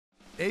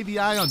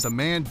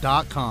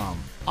AVIOndemand.com.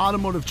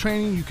 Automotive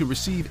training you can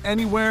receive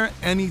anywhere,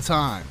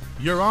 anytime.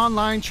 Your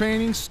online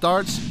training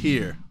starts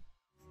here.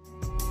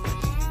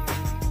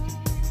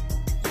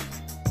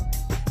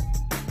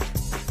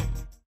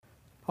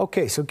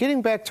 Okay, so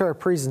getting back to our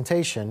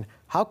presentation,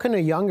 how can a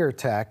younger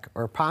tech,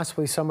 or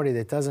possibly somebody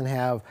that doesn't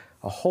have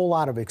a whole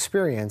lot of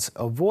experience,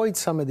 avoid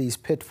some of these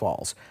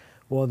pitfalls?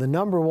 Well, the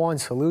number one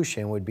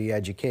solution would be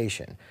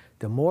education.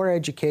 The more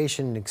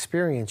education and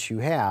experience you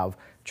have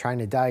trying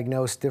to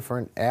diagnose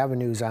different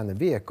avenues on the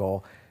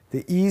vehicle,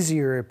 the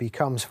easier it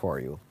becomes for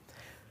you.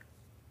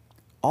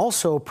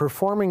 Also,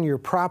 performing your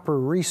proper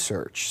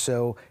research.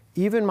 So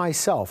even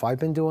myself, I've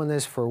been doing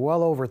this for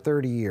well over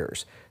 30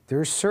 years.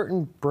 There's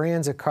certain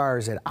brands of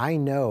cars that I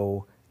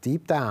know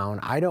deep down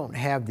I don't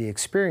have the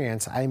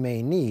experience I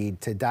may need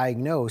to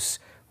diagnose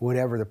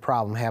whatever the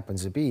problem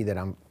happens to be that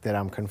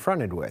I'm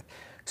confronted with.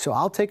 So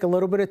I'll take a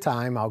little bit of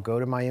time, I'll go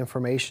to my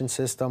information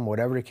system,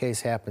 whatever the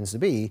case happens to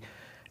be,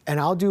 and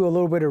I'll do a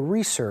little bit of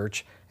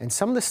research, and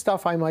some of the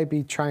stuff I might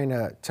be trying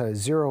to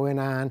zero in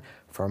on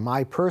for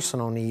my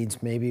personal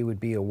needs maybe would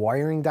be a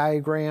wiring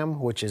diagram,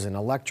 which is an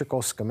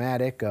electrical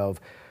schematic of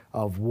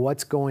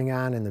what's going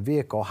on in the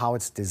vehicle, how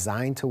it's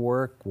designed to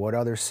work, what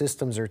other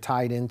systems are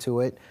tied into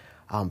it,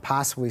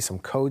 possibly some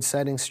code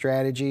setting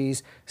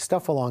strategies,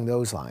 stuff along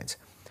those lines.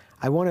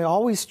 I want to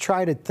always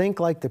try to think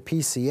like the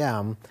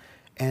PCM,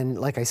 and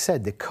like I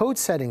said, the code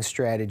setting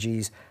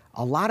strategies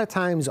a lot of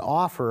times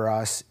offer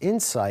us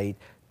insight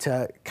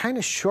to kind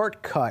of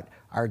shortcut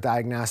our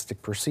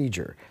diagnostic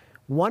procedure.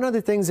 One of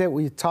the things that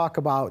we talk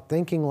about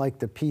thinking like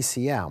the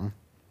PCM,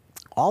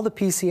 all the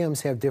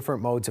PCMs have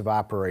different modes of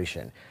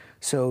operation.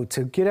 So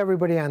to get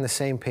everybody on the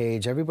same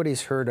page,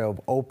 everybody's heard of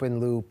open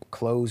loop,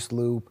 closed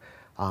loop,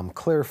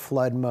 clear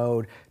flood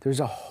mode. There's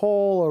a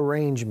whole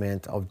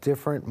arrangement of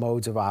different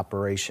modes of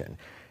operation.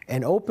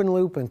 And open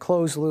loop and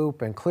closed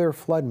loop and clear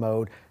flood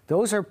mode,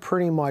 those are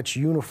pretty much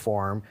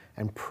uniform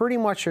and pretty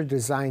much are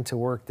designed to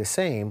work the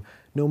same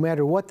no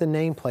matter what the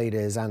nameplate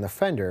is on the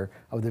fender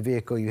of the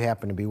vehicle you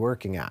happen to be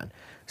working on.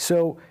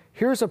 So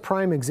here's a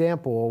prime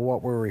example of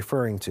what we're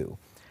referring to.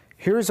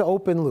 Here's an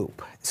open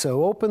loop.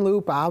 So open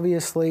loop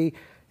obviously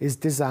is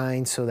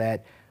designed so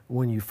that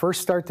when you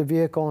first start the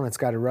vehicle and it's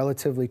got a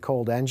relatively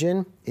cold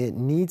engine, it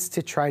needs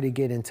to try to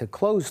get into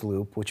closed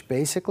loop, which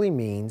basically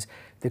means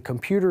the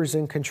computer's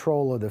in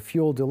control of the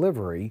fuel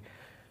delivery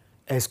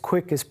as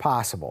quick as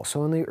possible.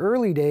 So in the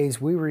early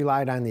days, we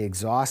relied on the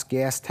exhaust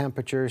gas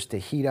temperatures to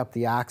heat up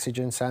the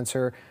oxygen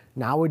sensor.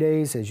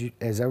 Nowadays,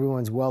 as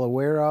everyone's well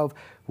aware of,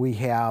 we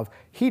have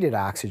heated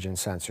oxygen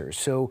sensors,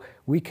 so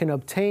we can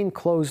obtain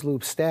closed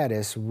loop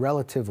status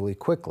relatively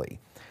quickly.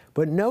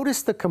 But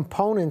notice the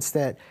components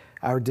that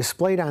are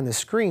displayed on the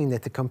screen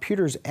that the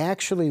computer's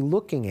actually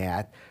looking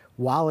at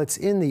while it's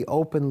in the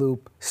open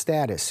loop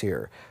status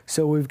here.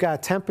 So we've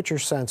got temperature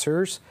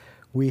sensors,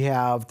 we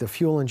have the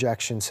fuel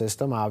injection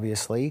system,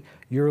 obviously,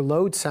 your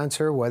load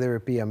sensor, whether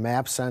it be a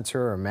MAP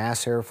sensor or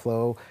mass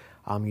airflow,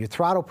 your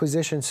throttle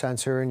position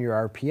sensor, and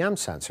your RPM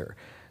sensor.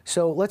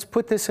 So let's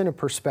put this into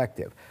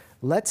perspective.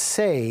 Let's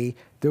say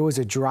there was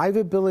a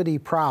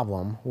drivability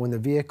problem when the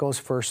vehicles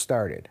first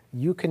started.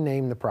 You can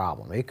name the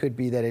problem. It could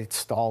be that it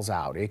stalls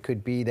out. It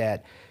could be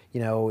that,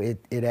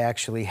 it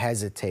actually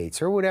hesitates,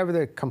 or whatever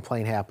the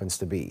complaint happens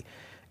to be.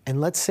 And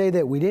let's say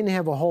that we didn't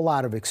have a whole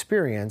lot of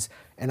experience,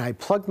 and I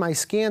plugged my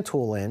scan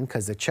tool in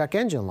because the check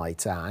engine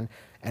light's on,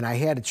 and I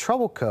had a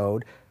trouble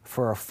code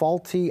for a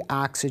faulty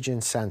oxygen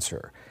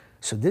sensor.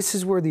 So this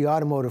is where the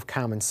automotive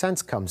common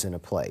sense comes into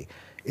play.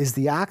 Is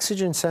the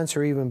oxygen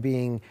sensor even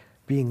being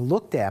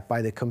looked at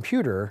by the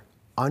computer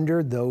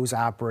under those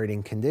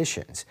operating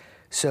conditions?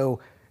 So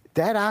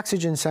that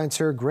oxygen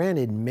sensor,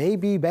 granted, may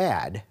be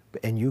bad,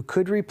 and you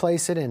could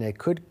replace it and it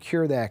could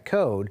cure that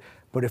code,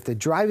 but if the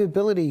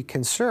drivability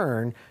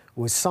concern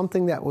was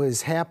something that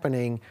was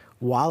happening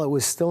while it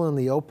was still in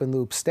the open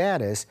loop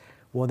status,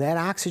 well, that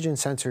oxygen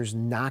sensor is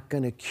not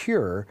going to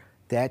cure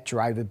that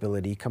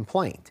drivability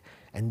complaint.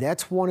 And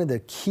that's one of the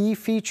key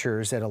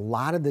features that a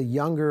lot of the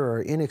younger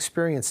or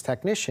inexperienced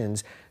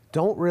technicians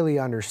don't really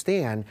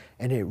understand,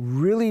 and it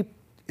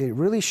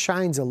really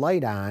shines a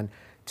light on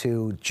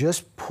to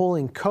just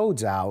pulling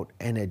codes out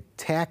and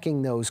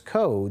attacking those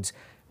codes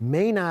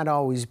may not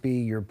always be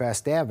your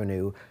best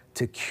avenue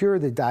to cure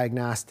the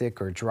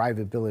diagnostic or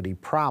drivability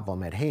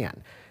problem at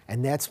hand.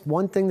 And that's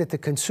one thing that the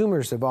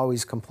consumers have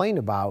always complained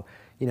about.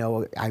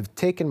 I've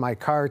taken my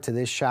car to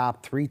this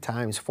shop 3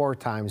 times, 4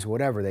 times,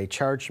 whatever. They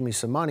charged me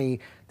some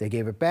money, they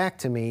gave it back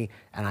to me,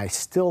 and I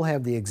still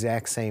have the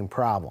exact same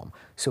problem.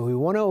 So we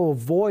want to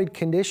avoid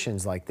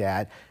conditions like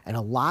that, and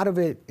a lot of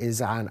it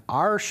is on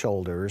our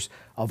shoulders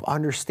of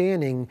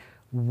understanding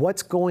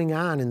what's going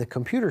on in the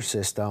computer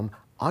system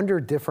under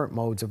different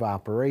modes of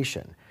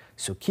operation.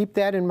 So keep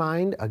that in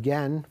mind,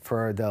 again,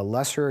 for the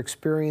lesser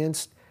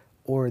experienced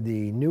or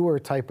the newer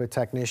type of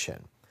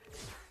technician.